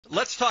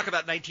Let's talk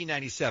about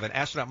 1997.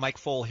 Astronaut Mike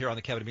Foale here on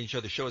the Kevin and Bean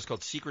Show. The show is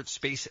called Secret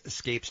Space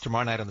Escapes,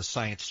 tomorrow night on the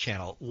Science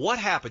Channel. What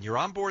happened? You're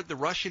on board the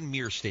Russian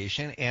Mir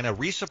station, and a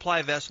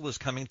resupply vessel is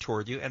coming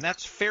toward you, and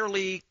that's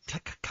fairly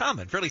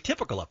common, fairly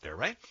typical up there,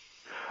 right?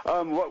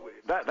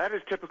 That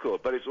is typical,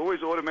 but it's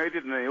always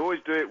automated, and they always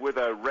do it with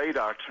a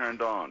radar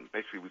turned on.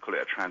 Basically, we call it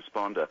a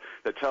transponder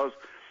that tells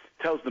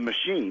the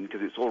machine,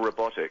 because it's all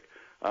robotic,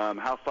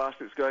 how fast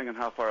it's going and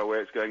how far away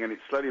it's going, and it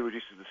slowly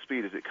reduces the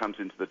speed as it comes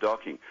into the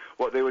docking.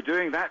 What they were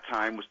doing that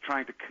time was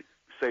trying to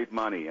save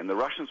money, and the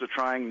Russians were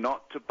trying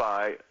not to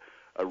buy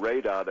a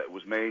radar that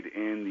was made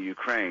in the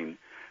Ukraine.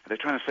 They're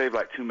trying to save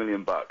like $2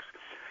 million.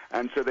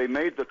 And so they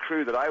made the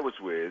crew that I was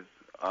with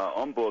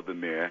on board the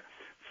Mir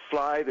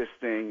fly this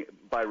thing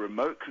by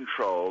remote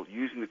control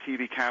using the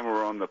TV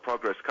camera on the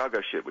Progress cargo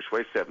ship, which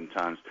weighs 7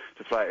 tons,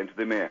 to fly it into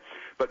the Mir.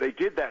 But they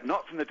did that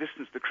not from the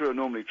distance the crew are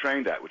normally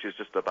trained at, which is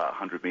just about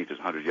 100 meters,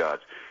 100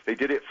 yards. They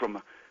did it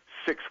from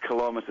 6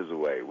 kilometers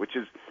away, which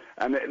is,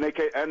 and they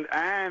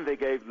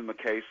gave them a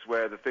case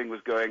where the thing was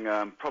going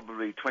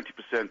probably 20%,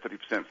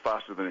 30%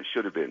 faster than it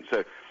should have been.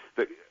 So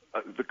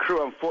the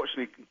crew,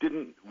 unfortunately,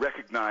 didn't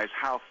recognize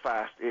how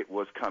fast it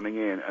was coming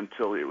in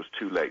until it was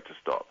too late to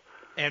stop.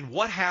 And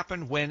what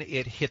happened when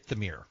it hit the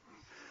Mir?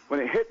 When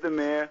it hit the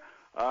Mir,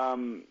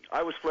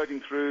 I was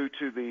floating through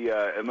to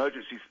the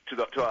emergency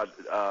to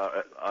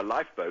our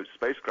lifeboat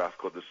spacecraft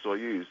called the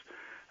Soyuz,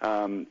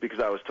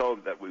 because I was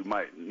told that we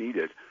might need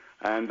it.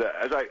 And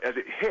as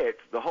it hit,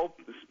 the whole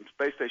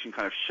space station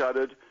kind of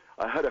shuddered.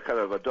 I heard a kind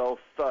of a dull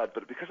thud,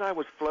 but because I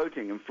was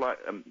floating and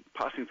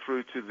passing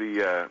through to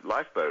the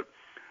lifeboat,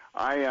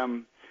 I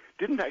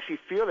didn't actually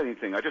feel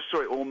anything. I just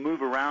saw it all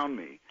move around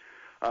me.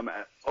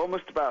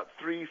 Almost about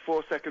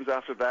 3-4 seconds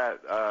after that,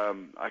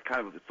 I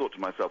kind of thought to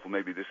myself, well,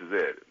 maybe this is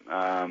it.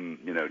 I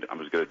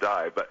was going to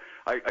die. But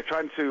I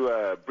tried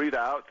to breathe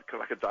out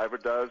like a diver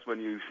does when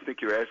you think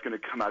your air's going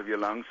to come out of your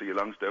lungs so your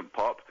lungs don't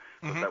pop.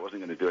 But that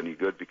wasn't going to do any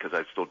good because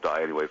I'd still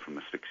die anyway from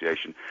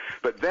asphyxiation.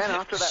 But then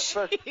after that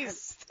first...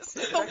 This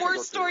is the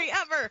worst story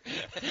ever.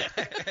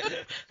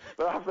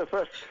 But after the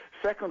first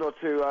second or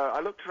two,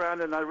 I looked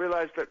around and I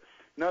realized that,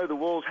 no, the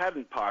walls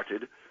hadn't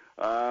parted.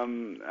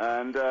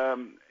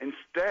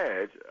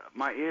 Instead,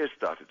 my ears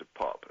started to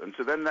pop. And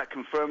so then that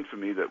confirmed for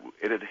me that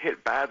it had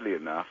hit badly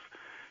enough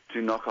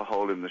to knock a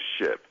hole in the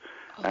ship.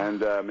 Oh.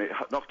 And it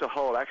knocked a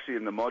hole actually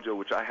in the module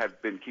which I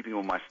had been keeping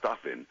all my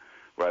stuff in,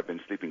 where I'd been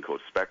sleeping,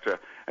 called Spectre.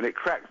 And it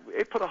cracked.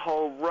 It put a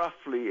hole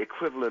roughly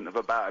equivalent of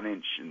about 1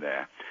 inch in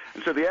there.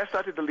 And so the air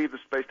started to leave the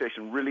space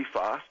station really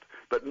fast,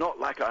 but not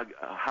like a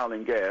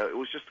howling gale. It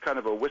was just kind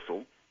of a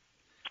whistle.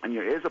 And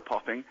your ears are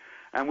popping.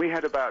 And we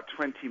had about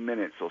 20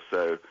 minutes or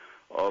so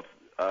of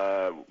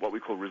what we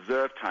call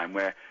reserve time,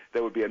 where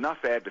there would be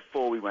enough air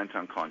before we went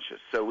unconscious.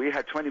 So we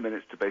had 20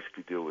 minutes to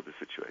basically deal with the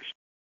situation.